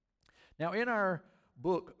Now, in our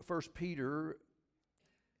book, 1 Peter,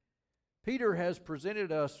 Peter has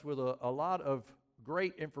presented us with a lot of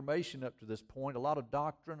great information up to this point, a lot of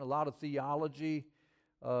doctrine, a lot of theology.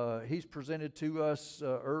 He's presented to us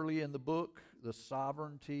early in the book the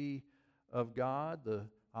sovereignty of God, the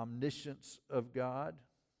omniscience of God.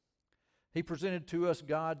 He presented to us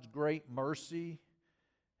God's great mercy.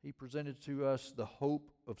 He presented to us the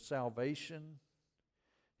hope of salvation.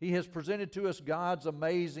 He has presented to us God's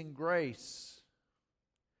amazing grace.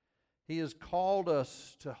 He has called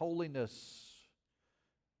us to holiness.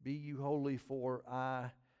 Be you holy, for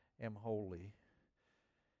I am holy.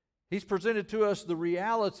 He's presented to us the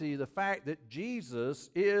reality, the fact that Jesus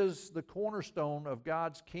is the cornerstone of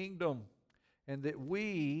God's kingdom, and that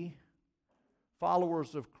we,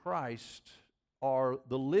 followers of Christ, are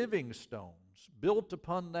the living stones, built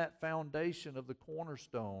upon that foundation of the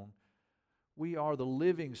cornerstone. We are the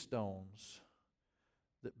living stones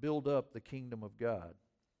that build up the kingdom of God.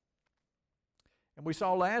 And we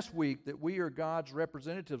saw last week that we are God's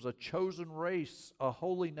representatives, a chosen race, a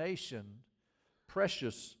holy nation,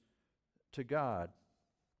 precious to God.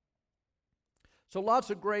 So lots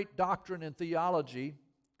of great doctrine and theology,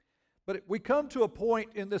 but we come to a point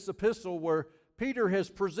in this epistle where Peter has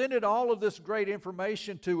presented all of this great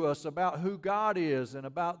information to us about who God is and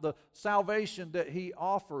about the salvation that He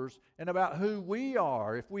offers and about who we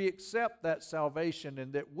are if we accept that salvation,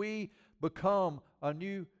 and that we become a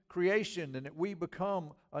new creation, and that we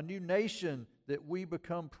become a new nation, that we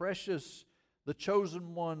become precious, the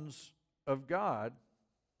chosen ones of God.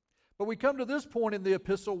 But we come to this point in the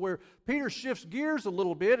epistle where Peter shifts gears a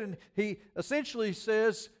little bit, and he essentially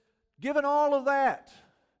says, given all of that,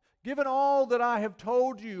 given all that I have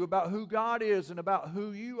told you about who God is and about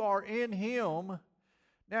who you are in Him,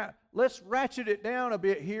 now let's ratchet it down a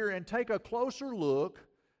bit here and take a closer look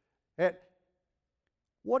at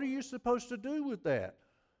what are you supposed to do with that?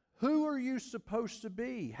 Who are you supposed to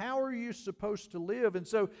be? How are you supposed to live? And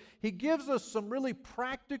so he gives us some really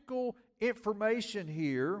practical information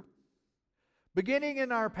here, beginning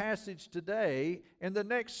in our passage today. In the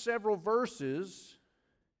next several verses,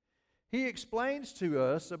 he explains to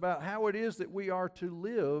us about how it is that we are to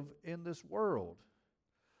live in this world.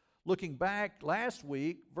 Looking back last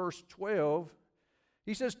week, verse 12,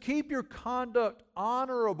 he says, keep your conduct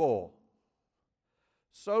honorable,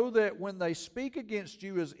 so that when they speak against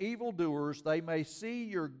you as evildoers, they may see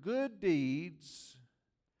your good deeds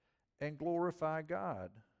and glorify God.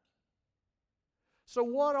 So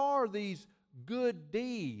what are these good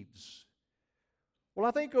deeds? Well,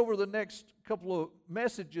 I think over the next couple of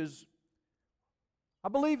messages, I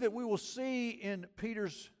believe that we will see in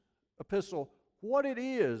Peter's epistle what it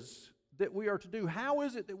is that we are to do. How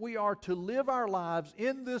is it that we are to live our lives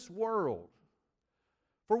in this world?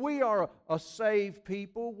 For we are a saved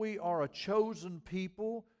people. We are a chosen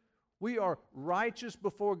people. We are righteous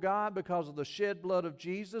before God because of the shed blood of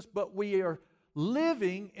Jesus, but we are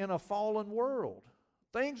living in a fallen world.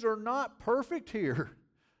 Things are not perfect here.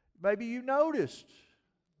 Maybe you noticed.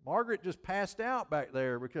 Margaret just passed out back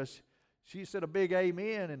there because she said a big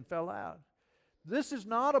amen and fell out. This is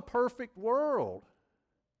not a perfect world.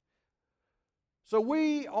 So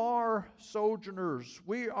we are sojourners.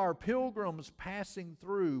 We are pilgrims passing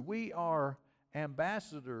through. We are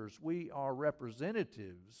ambassadors. We are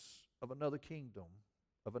representatives of another kingdom,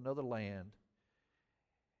 of another land.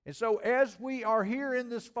 And so as we are here in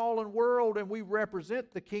this fallen world and we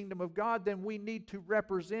represent the kingdom of God, then we need to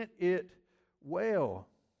represent it well.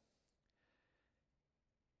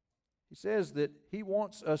 He says that He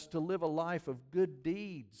wants us to live a life of good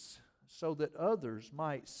deeds, so that others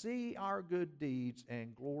might see our good deeds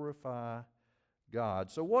and glorify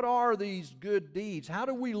God. So what are these good deeds? How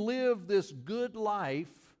do we live this good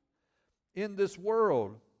life in this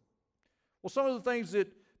world? Well, some of the things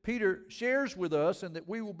that Peter shares with us and that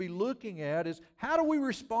we will be looking at is, how do we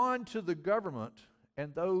respond to the government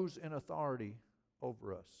and those in authority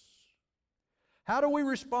over us? How do we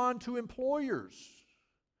respond to employers?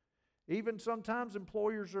 Even sometimes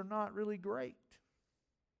employers are not really great.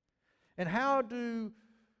 And how do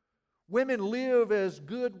women live as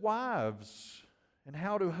good wives? And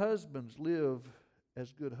how do husbands live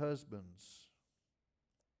as good husbands?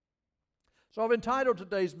 So I've entitled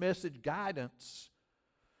today's message, Guidance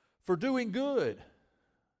for Doing Good.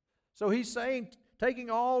 So he's saying, taking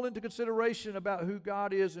all into consideration about who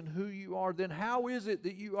God is and who you are, then how is it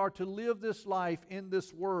that you are to live this life in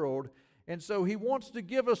this world? And so he wants to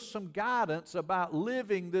give us some guidance about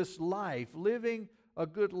living this life, living a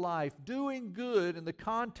good life, doing good in the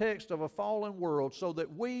context of a fallen world so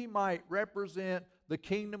that we might represent the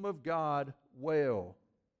kingdom of God well.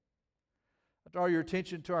 I draw your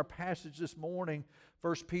attention to our passage this morning,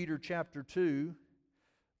 1 Peter chapter 2,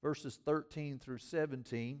 verses 13 through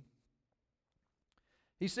 17.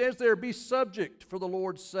 He says there, "Be subject for the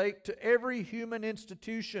Lord's sake to every human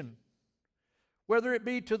institution, whether it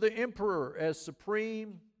be to the emperor as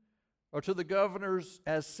supreme, or to the governors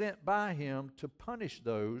as sent by him to punish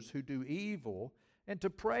those who do evil and to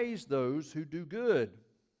praise those who do good.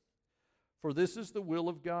 For this is the will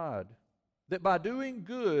of God, that by doing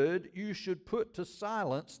good you should put to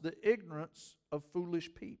silence the ignorance of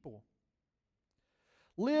foolish people.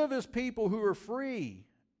 Live as people who are free,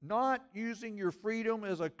 not using your freedom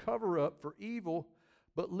as a cover-up for evil,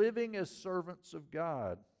 but living as servants of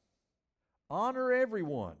God. Honor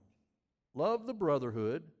everyone, love the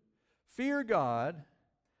brotherhood, fear God,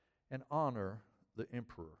 and honor the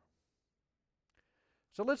emperor."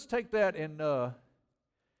 So let's take that and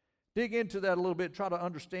dig into that a little bit, try to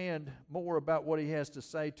understand more about what he has to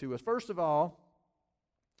say to us. First of all,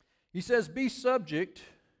 he says, be subject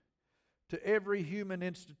to every human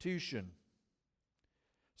institution.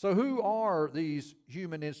 So who are these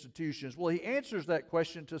human institutions? Well, he answers that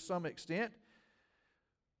question to some extent,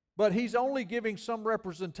 but he's only giving some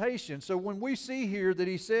representation. So when we see here that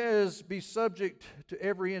he says, be subject to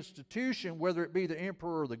every institution, whether it be the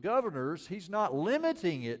emperor or the governors, he's not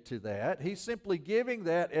limiting it to that. He's simply giving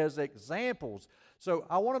that as examples. So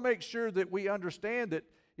I want to make sure that we understand that,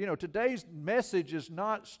 today's message is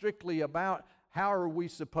not strictly about how are we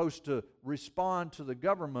supposed to respond to the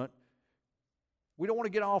government. We don't want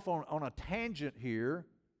to get off on a tangent here.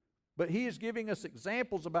 But he is giving us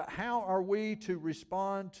examples about how are we to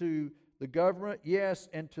respond to the government, yes,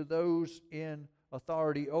 and to those in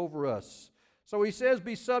authority over us. So he says,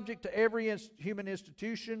 be subject to every human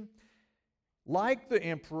institution, like the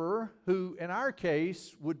emperor, who in our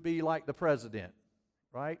case would be like the president,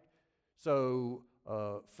 right? So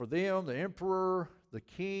for them, the emperor, the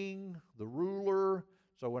king, the ruler.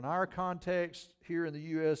 So in our context here in the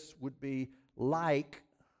U.S. would be like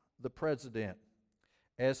the president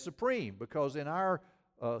as supreme, because in our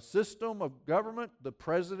system of government, the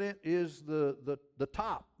president is the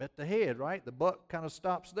top at the head, right? The buck kind of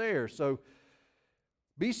stops there. So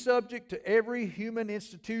be subject to every human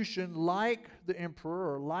institution like the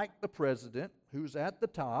emperor or like the president who's at the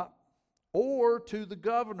top, or to the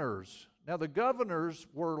governors. Now the governors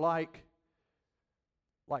were like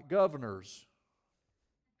governors,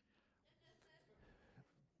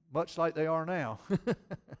 much like they are now.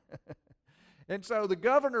 And so the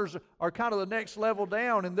governors are kind of the next level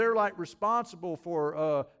down, and they're like responsible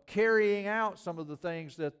for carrying out some of the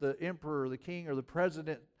things that the emperor, the king, or the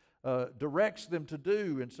president directs them to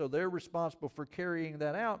do. And so they're responsible for carrying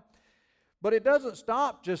that out. But it doesn't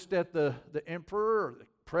stop just at the emperor or the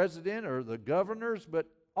president or the governors, but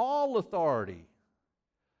all authority.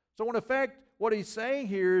 So in effect, what he's saying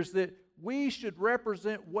here is that we should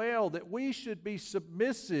represent well, that we should be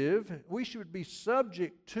submissive, we should be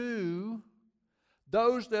subject to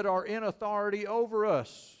those that are in authority over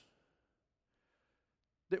us.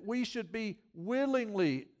 That we should be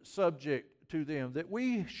willingly subject to them, that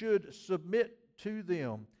we should submit to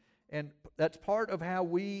them. And that's part of how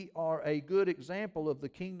we are a good example of the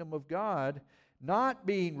kingdom of God, not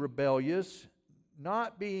being rebellious,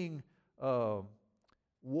 not being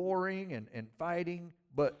warring and fighting,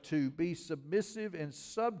 but to be submissive and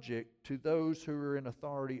subject to those who are in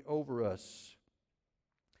authority over us.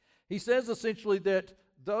 He says essentially that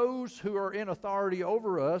those who are in authority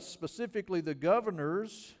over us, specifically the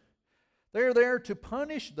governors, they're there to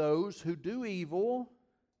punish those who do evil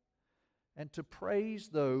and to praise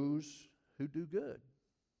those who do good.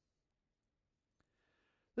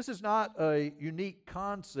 This is not a unique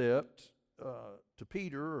concept to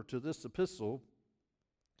Peter or to this epistle.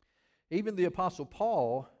 Even the Apostle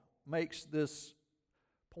Paul makes this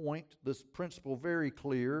point, this principle very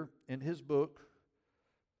clear in his book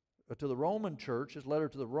to the Roman church, his letter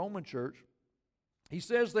to the Roman church. He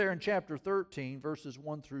says there in chapter 13, verses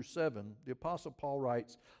 1 through 7, the Apostle Paul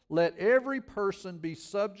writes, "Let every person be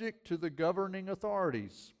subject to the governing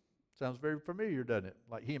authorities." Sounds very familiar, doesn't it?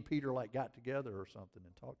 Like he and Peter got together or something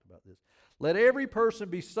and talked about this. "Let every person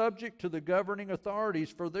be subject to the governing authorities,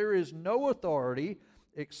 for there is no authority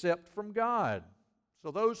except from God." So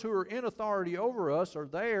those who are in authority over us are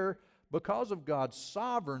there because of God's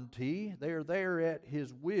sovereignty. They are there at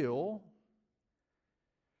His will.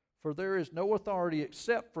 For there is no authority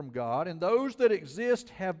except from God, and those that exist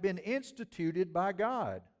have been instituted by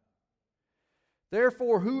God.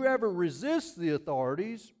 Therefore, whoever resists the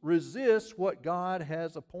authorities resists what God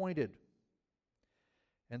has appointed.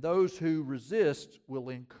 And those who resist will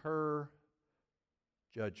incur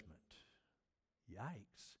judgment.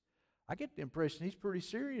 Yikes. I get the impression he's pretty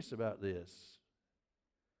serious about this.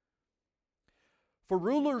 For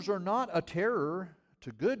rulers are not a terror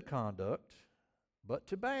to good conduct, but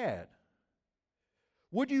to bad.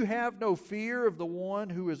 Would you have no fear of the one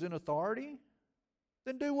who is in authority?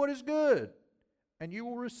 Then do what is good, and you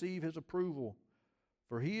will receive his approval,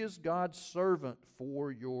 for he is God's servant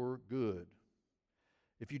for your good.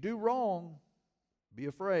 If you do wrong, be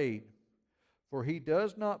afraid, for he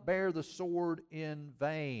does not bear the sword in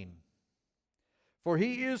vain. For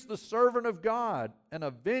he is the servant of God, an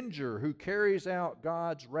avenger who carries out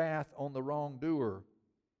God's wrath on the wrongdoer.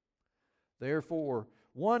 Therefore,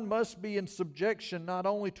 one must be in subjection not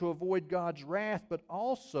only to avoid God's wrath, but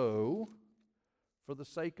also for the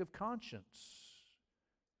sake of conscience.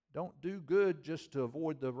 Don't do good just to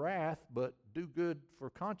avoid the wrath, but do good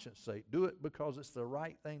for conscience sake. Do it because it's the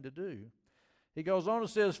right thing to do. He goes on and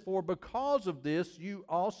says, for because of this you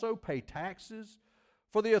also pay taxes,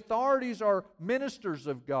 for the authorities are ministers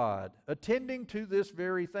of God, attending to this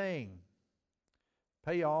very thing.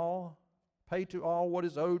 Pay to all what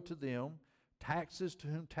is owed to them, taxes to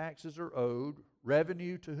whom taxes are owed,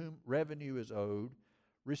 revenue to whom revenue is owed,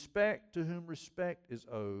 respect to whom respect is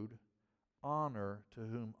owed, honor to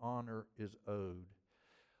whom honor is owed.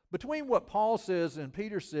 Between what Paul says and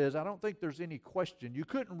Peter says, I don't think there's any question. You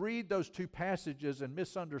couldn't read those two passages and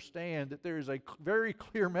misunderstand that there is a very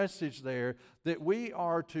clear message there that we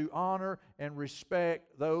are to honor and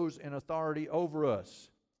respect those in authority over us.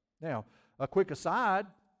 Now, a quick aside,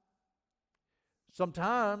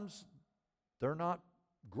 sometimes they're not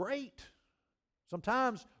great.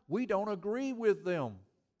 Sometimes we don't agree with them.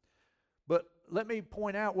 But let me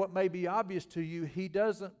point out what may be obvious to you. He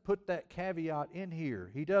doesn't put that caveat in here.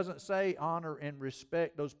 He doesn't say honor and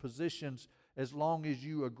respect those positions as long as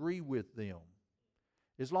you agree with them.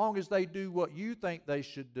 As long as they do what you think they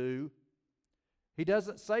should do. He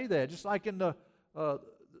doesn't say that. Just like in the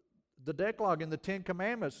Decalogue, in the Ten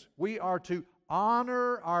Commandments, we are to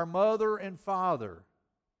honor our mother and father,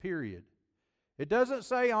 period. It doesn't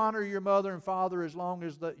say honor your mother and father as long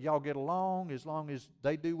as y'all get along, as long as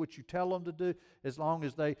they do what you tell them to do, as long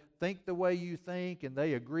as they think the way you think and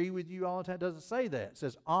they agree with you all the time. It doesn't say that. It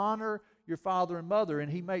says honor your father and mother.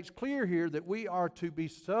 And he makes clear here that we are to be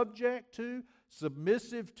subject to,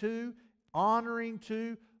 submissive to, honoring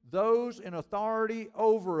to those in authority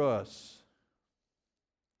over us.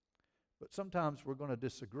 But sometimes we're going to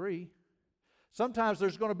disagree. Sometimes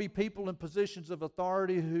there's going to be people in positions of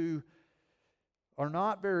authority who are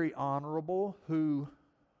not very honorable, who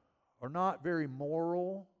are not very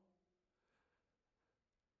moral.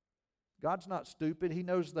 God's not stupid. He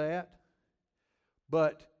knows that.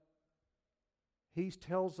 But He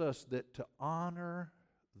tells us that to honor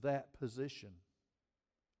that position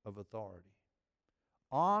of authority.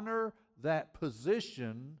 Honor that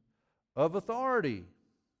position of authority.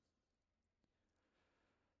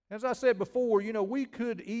 As I said before, we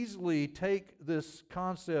could easily take this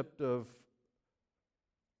concept of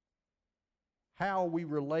how we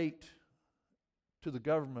relate to the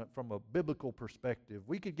government from a biblical perspective.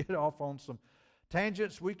 We could get off on some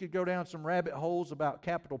tangents. We could go down some rabbit holes about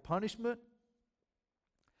capital punishment,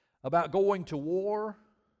 about going to war,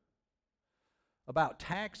 about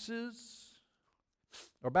taxes,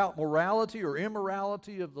 about morality or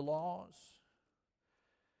immorality of the laws.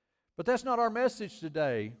 But that's not our message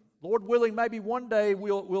today. Lord willing, maybe one day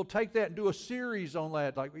we'll take that and do a series on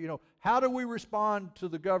that. Like, how do we respond to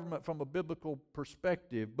the government from a biblical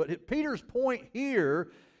perspective? But Peter's point here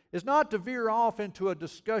is not to veer off into a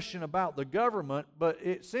discussion about the government, but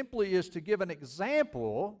it simply is to give an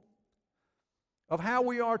example of how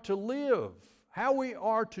we are to live, how we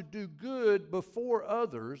are to do good before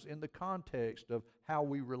others in the context of how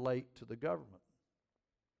we relate to the government.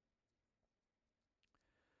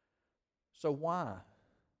 So why?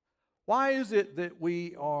 Why is it that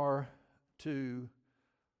we are to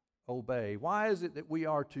obey? Why is it that we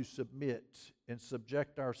are to submit and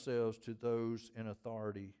subject ourselves to those in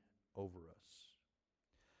authority over us?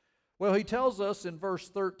 Well, he tells us in verse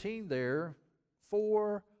 13 there,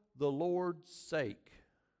 for the Lord's sake.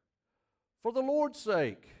 For the Lord's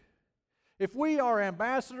sake. If we are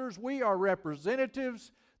ambassadors, we are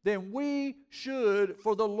representatives, then we should,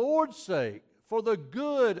 for the Lord's sake, for the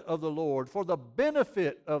good of the Lord, for the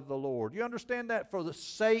benefit of the Lord. You understand that? For the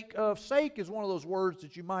sake of. Sake is one of those words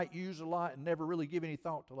that you might use a lot and never really give any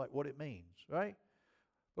thought to what it means, right?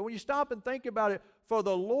 But when you stop and think about it, for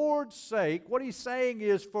the Lord's sake, what he's saying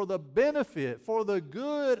is for the benefit, for the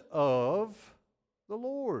good of the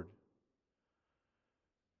Lord.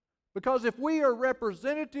 Because if we are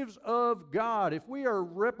representatives of God, if we are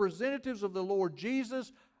representatives of the Lord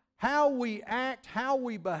Jesus, How we act, how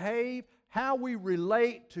we behave, how we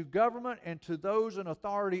relate to government and to those in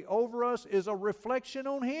authority over us is a reflection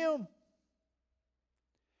on Him.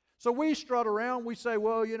 So we strut around, we say,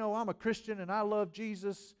 well, I'm a Christian and I love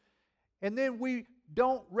Jesus, and then we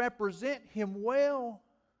don't represent Him well.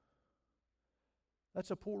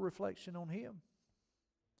 That's a poor reflection on Him.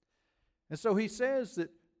 And so He says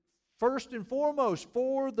that first and foremost,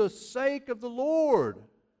 for the sake of the Lord,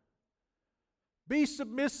 be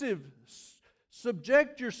submissive.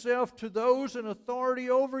 Subject yourself to those in authority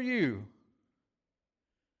over you.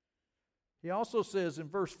 He also says in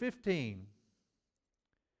verse 15,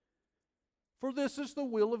 for this is the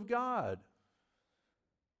will of God,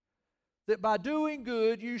 that by doing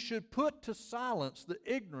good you should put to silence the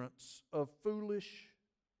ignorance of foolish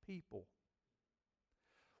people.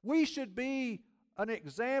 We should be an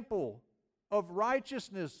example of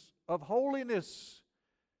righteousness, of holiness.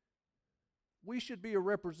 We should be a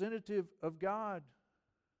representative of God.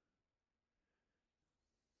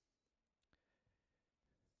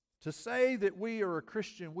 To say that we are a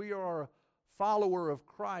Christian, we are a follower of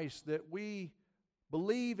Christ, that we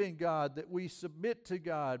believe in God, that we submit to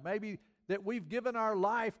God, maybe that we've given our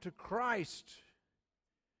life to Christ,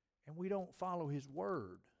 and we don't follow His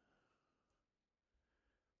Word.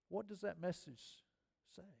 What does that message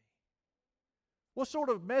say? What sort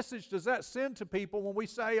of message does that send to people when we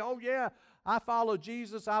say, oh yeah, I follow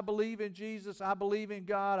Jesus, I believe in Jesus, I believe in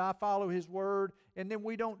God, I follow His Word, and then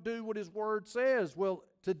we don't do what His Word says? Well,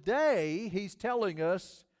 today He's telling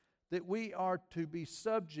us that we are to be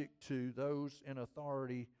subject to those in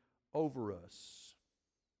authority over us.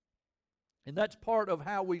 And that's part of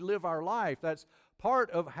how we live our life. That's part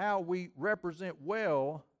of how we represent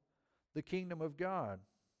well the kingdom of God.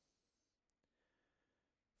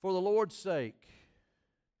 For the Lord's sake,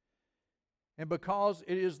 and because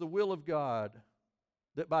it is the will of God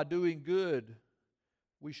that by doing good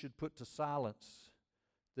we should put to silence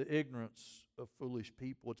the ignorance of foolish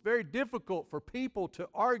people. It's very difficult for people to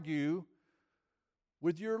argue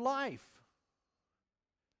with your life.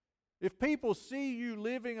 If people see you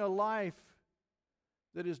living a life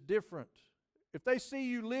that is different, if they see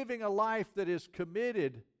you living a life that is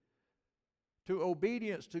committed to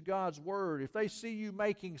obedience to God's Word, if they see you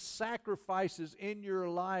making sacrifices in your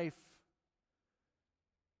life,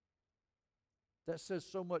 that says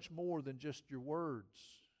so much more than just your words.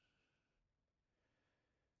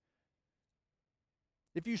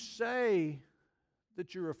 If you say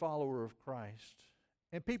that you're a follower of Christ,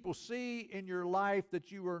 and people see in your life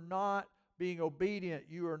that you are not being obedient,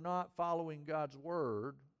 you are not following God's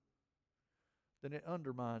Word, then it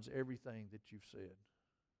undermines everything that you've said.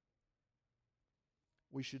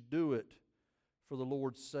 We should do it for the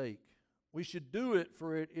Lord's sake. We should do it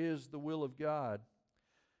for it is the will of God.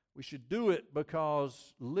 We should do it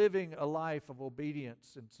because living a life of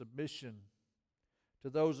obedience and submission to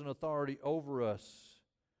those in authority over us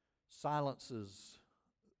silences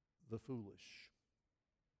the foolish.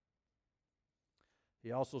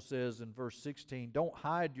 He also says in verse 16, don't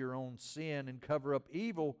hide your own sin and cover up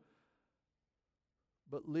evil,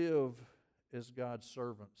 but live as God's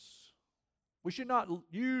servants. We should not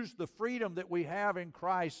use the freedom that we have in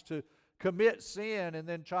Christ to commit sin and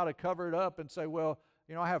then try to cover it up and say, well,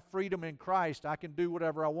 I have freedom in Christ. I can do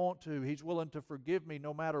whatever I want to. He's willing to forgive me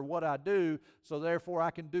no matter what I do, so therefore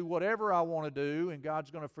I can do whatever I want to do, and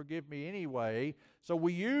God's going to forgive me anyway. So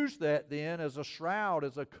we use that then as a shroud,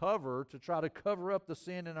 as a cover, to try to cover up the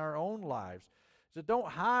sin in our own lives. So don't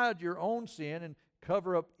hide your own sin and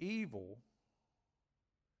cover up evil,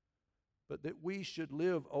 but that we should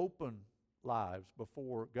live open lives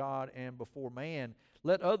before God and before man.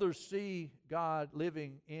 Let others see God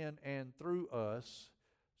living in and through us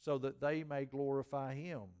so that they may glorify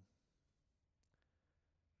Him.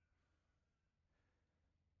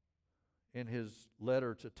 In his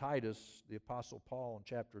letter to Titus, the Apostle Paul in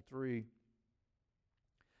chapter 3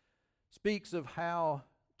 speaks of how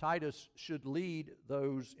Titus should lead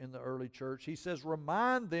those in the early church. He says,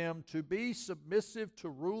 remind them to be submissive to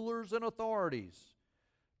rulers and authorities,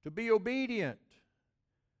 to be obedient,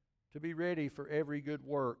 to be ready for every good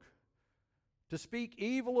work, to speak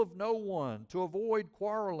evil of no one, to avoid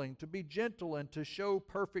quarreling, to be gentle, and to show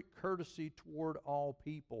perfect courtesy toward all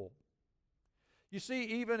people. You see,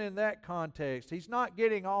 even in that context, he's not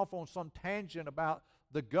getting off on some tangent about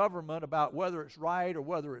the government, about whether it's right or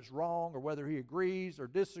whether it's wrong or whether he agrees or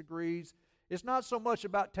disagrees. It's not so much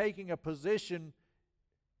about taking a position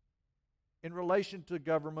in relation to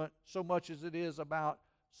government so much as it is about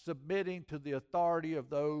submitting to the authority of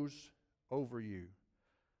those over you.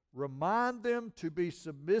 Remind them to be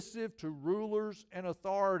submissive to rulers and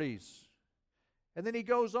authorities. And then he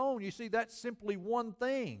goes on. You see, that's simply one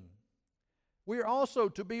thing. We are also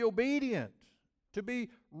to be obedient, to be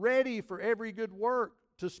ready for every good work,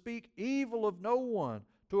 to speak evil of no one,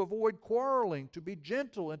 to avoid quarreling, to be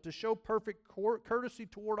gentle, and to show perfect courtesy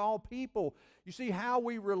toward all people. You see how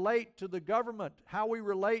we relate to the government, how we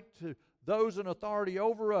relate to those in authority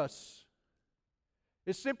over us.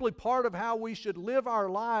 It's simply part of how we should live our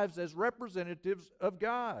lives as representatives of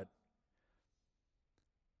God.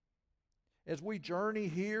 As we journey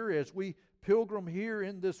here, as we pilgrim here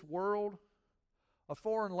in this world, a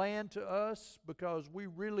foreign land to us, because we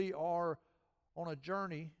really are on a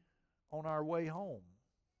journey on our way home.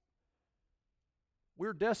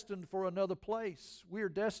 We're destined for another place. We're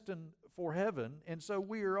destined for heaven, and so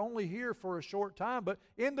we are only here for a short time. But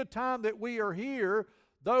in the time that we are here,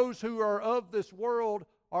 those who are of this world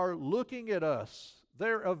are looking at us.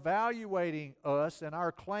 They're evaluating us and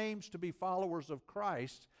our claims to be followers of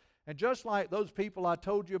Christ. And just like those people I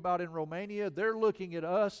told you about in Romania, they're looking at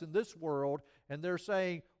us in this world and they're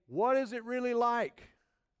saying, what is it really like?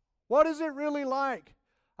 What is it really like?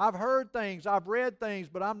 I've heard things, I've read things,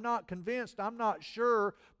 but I'm not convinced, I'm not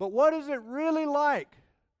sure. But what is it really like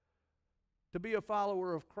to be a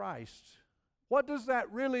follower of Christ? What does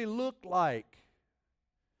that really look like?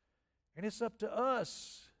 And it's up to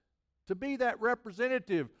us to be that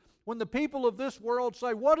representative. When the people of this world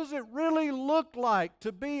say, what does it really look like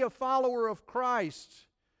to be a follower of Christ?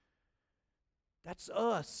 That's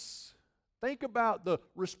us. Think about the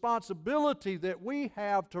responsibility that we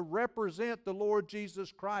have to represent the Lord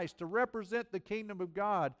Jesus Christ, to represent the kingdom of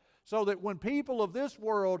God, so that when people of this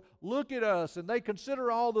world look at us and they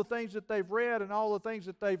consider all the things that they've read and all the things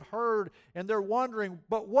that they've heard, and they're wondering,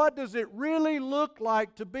 but what does it really look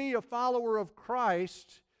like to be a follower of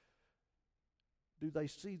Christ? Do they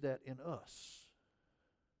see that in us?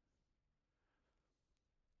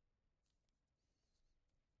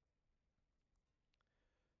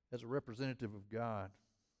 As a representative of God,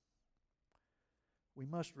 we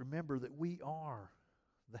must remember that we are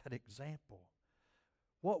that example.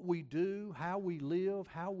 What we do, how we live,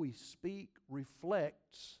 how we speak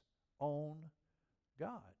reflects on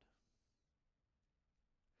God.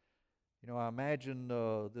 You know, I imagine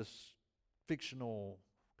this fictional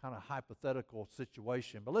kind of hypothetical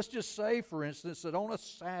situation. But let's just say, for instance, that on a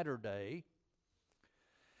Saturday,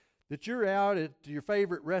 that you're out at your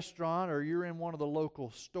favorite restaurant or you're in one of the local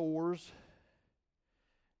stores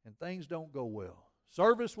and things don't go well.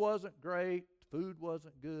 Service wasn't great, food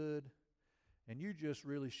wasn't good, and you just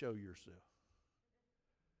really show yourself.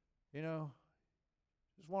 You know,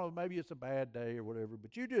 maybe it's a bad day or whatever,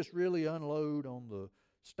 but you just really unload on the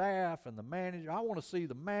staff and the manager. I want to see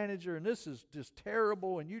the manager, and this is just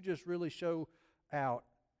terrible, and you just really show out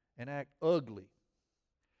and act ugly.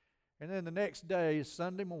 And then the next day is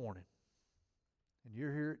Sunday morning, and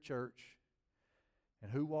you're here at church,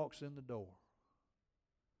 and who walks in the door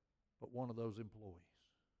but one of those employees?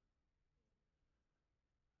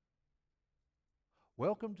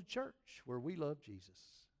 Welcome to church where we love Jesus.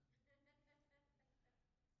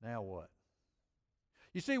 Now what?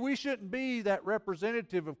 You see, we shouldn't be that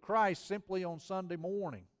representative of Christ simply on Sunday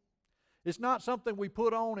morning. It's not something we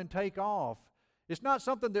put on and take off. It's not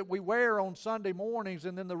something that we wear on Sunday mornings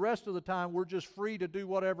and then the rest of the time we're just free to do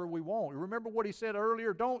whatever we want. Remember what he said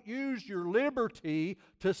earlier? Don't use your liberty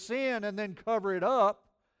to sin and then cover it up.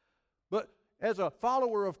 But as a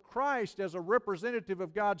follower of Christ, as a representative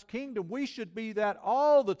of God's kingdom, we should be that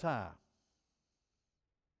all the time.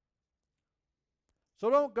 So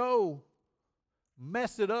don't go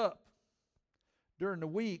mess it up during the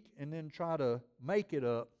week and then try to make it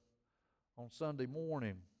up on Sunday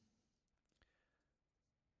morning.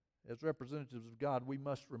 As representatives of God, we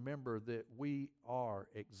must remember that we are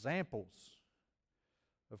examples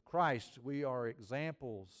of Christ. We are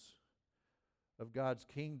examples of God's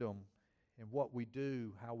kingdom, and what we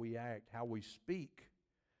do, how we act, how we speak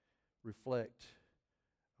reflect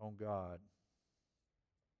on God.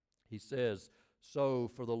 He says, so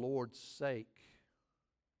for the Lord's sake,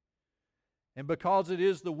 and because it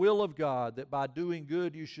is the will of God that by doing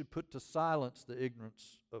good you should put to silence the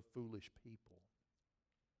ignorance of foolish people.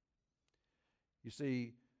 You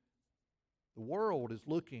see, the world is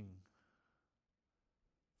looking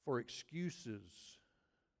for excuses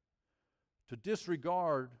to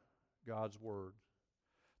disregard God's word.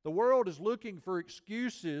 The world is looking for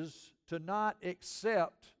excuses to not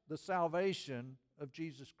accept the salvation of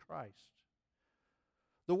Jesus Christ.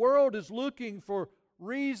 The world is looking for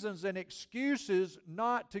reasons and excuses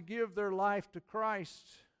not to give their life to Christ.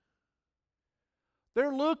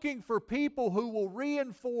 They're looking for people who will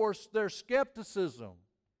reinforce their skepticism.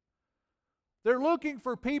 They're looking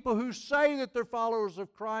for people who say that they're followers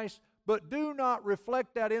of Christ, but do not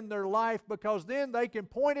reflect that in their life, because then they can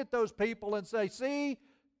point at those people and say, see,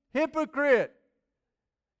 hypocrite,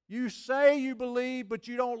 you say you believe, but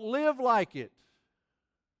you don't live like it.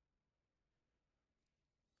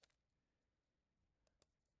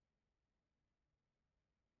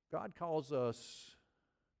 God calls us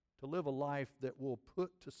to live a life that will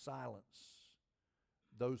put to silence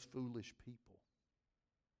those foolish people.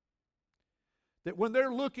 That when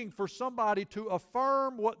they're looking for somebody to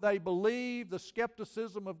affirm what they believe, the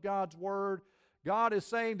skepticism of God's Word, God is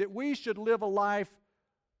saying that we should live a life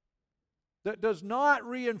that does not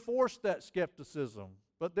reinforce that skepticism,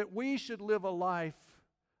 but that we should live a life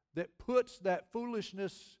that puts that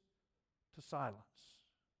foolishness to silence.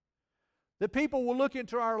 That people will look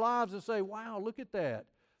into our lives and say, wow, look at that.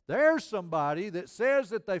 There's somebody that says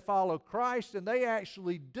that they follow Christ and they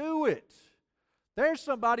actually do it. There's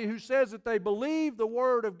somebody who says that they believe the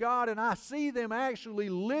Word of God and I see them actually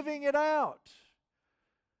living it out.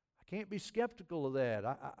 I can't be skeptical of that.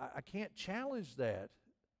 I can't challenge that.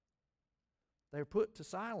 They're put to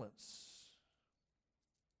silence.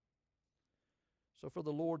 So for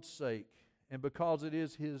the Lord's sake, and because it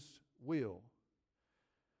is His will,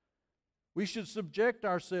 we should subject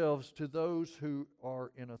ourselves to those who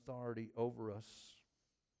are in authority over us.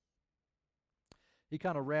 He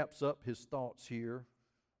kind of wraps up his thoughts here.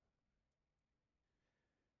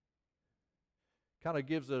 Kind of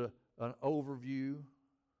gives an overview.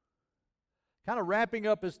 Kind of wrapping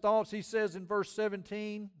up his thoughts, he says in verse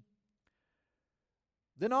 17,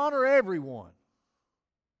 then honor everyone.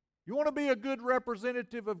 You want to be a good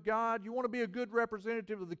representative of God? You want to be a good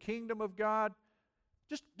representative of the kingdom of God?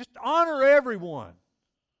 Just honor everyone.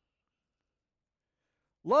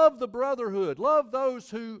 Love the brotherhood. Love those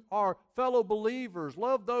who are fellow believers.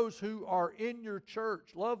 Love those who are in your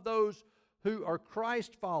church. Love those who are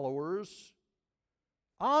Christ followers.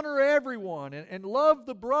 Honor everyone and love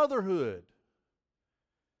the brotherhood.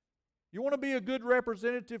 You want to be a good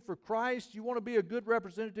representative for Christ? You want to be a good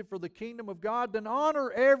representative for the kingdom of God? Then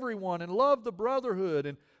honor everyone and love the brotherhood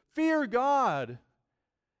and fear God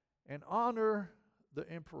and honor the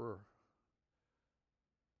emperor.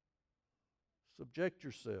 Subject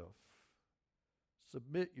yourself.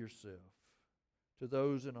 Submit yourself to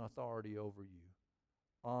those in authority over you.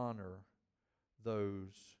 Honor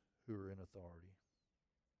those who are in authority.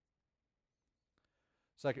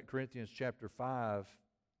 2 Corinthians chapter 5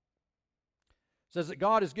 says that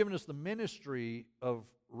God has given us the ministry of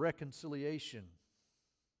reconciliation.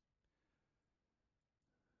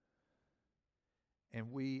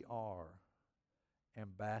 And we are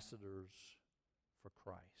ambassadors for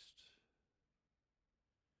Christ.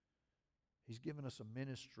 He's given us a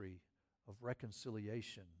ministry of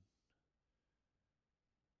reconciliation,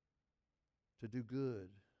 to do good,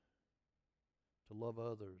 to love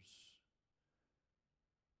others,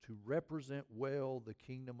 to represent well the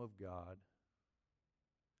kingdom of God.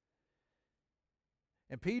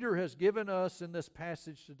 And Peter has given us in this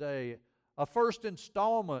passage today a first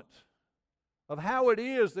installment of how it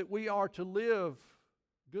is that we are to live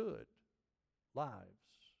good lives.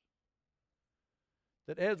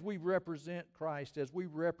 That as we represent Christ, as we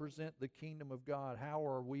represent the kingdom of God, how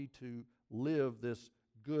are we to live this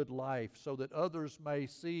good life so that others may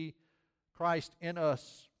see Christ in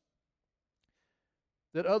us?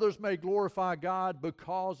 That others may glorify God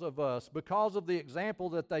because of us, because of the example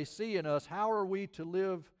that they see in us. How are we to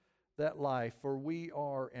live that life? For we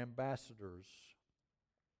are ambassadors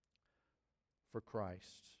for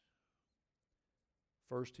Christ.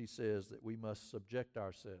 First, he says that we must subject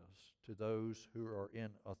ourselves to those who are in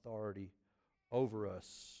authority over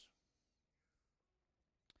us.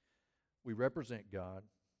 We represent God,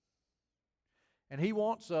 and He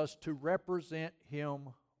wants us to represent Him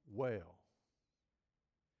well.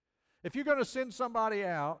 If you're going to send somebody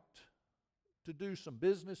out to do some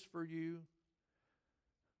business for you,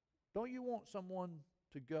 don't you want someone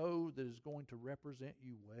to go that is going to represent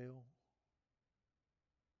you well?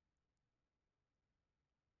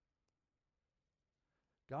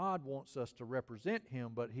 God wants us to represent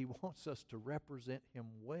Him, but He wants us to represent Him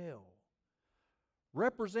well.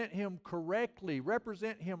 Represent Him correctly.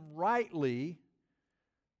 Represent Him rightly.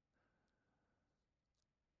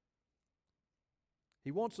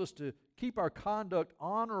 He wants us to keep our conduct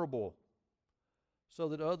honorable so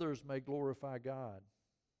that others may glorify God.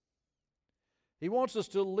 He wants us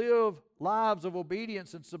to live lives of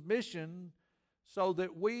obedience and submission so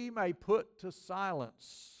that we may put to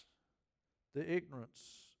silence the ignorance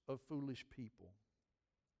of foolish people.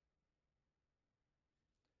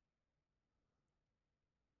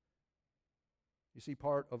 You You see,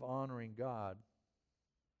 part of honoring God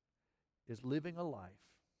is living a life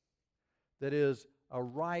that is a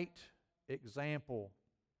right example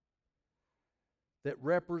that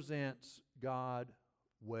represents God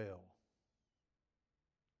well.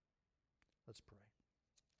 Let's pray.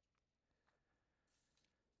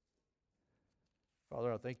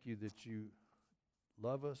 Father, I thank you that you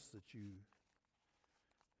love us, that you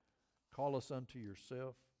call us unto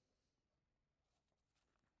yourself.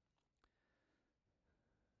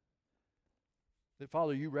 That,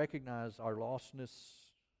 Father, you recognize our lostness,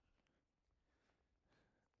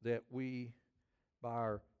 that we, by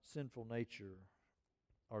our sinful nature,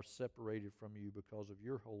 are separated from you because of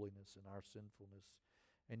your holiness and our sinfulness.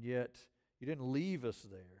 And yet, you didn't leave us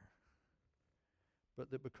there,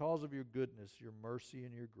 but that because of your goodness, your mercy,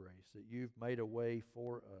 and your grace, that you've made a way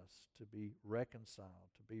for us to be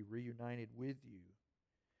reconciled, to be reunited with you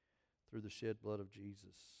through the shed blood of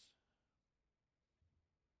Jesus.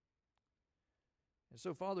 And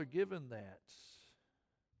so, Father, given that,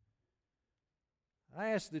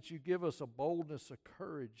 I ask that you give us a boldness, a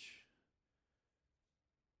courage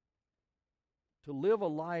to live a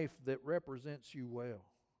life that represents you well.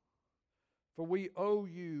 For we owe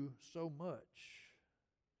you so much,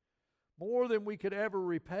 more than we could ever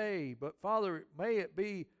repay. But Father, may it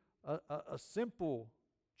be a simple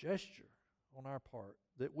gesture on our part,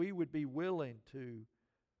 that we would be willing to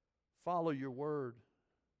follow your word,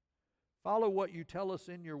 follow what you tell us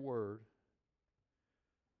in your word.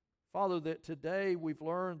 Father, that today we've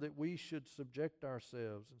learned that we should subject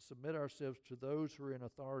ourselves and submit ourselves to those who are in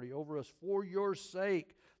authority over us for your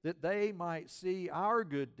sake, that they might see our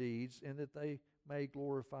good deeds and that they may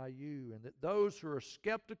glorify you, and that those who are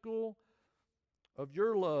skeptical of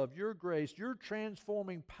your love, your grace, your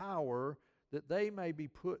transforming power, that they may be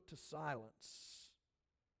put to silence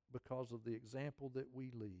because of the example that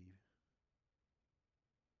we leave.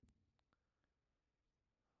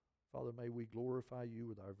 Father, may we glorify you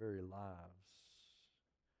with our very lives,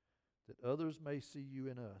 that others may see you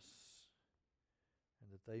in us, and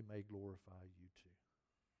that they may glorify you too.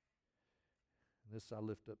 And this I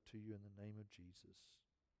lift up to you in the name of Jesus.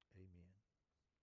 Amen.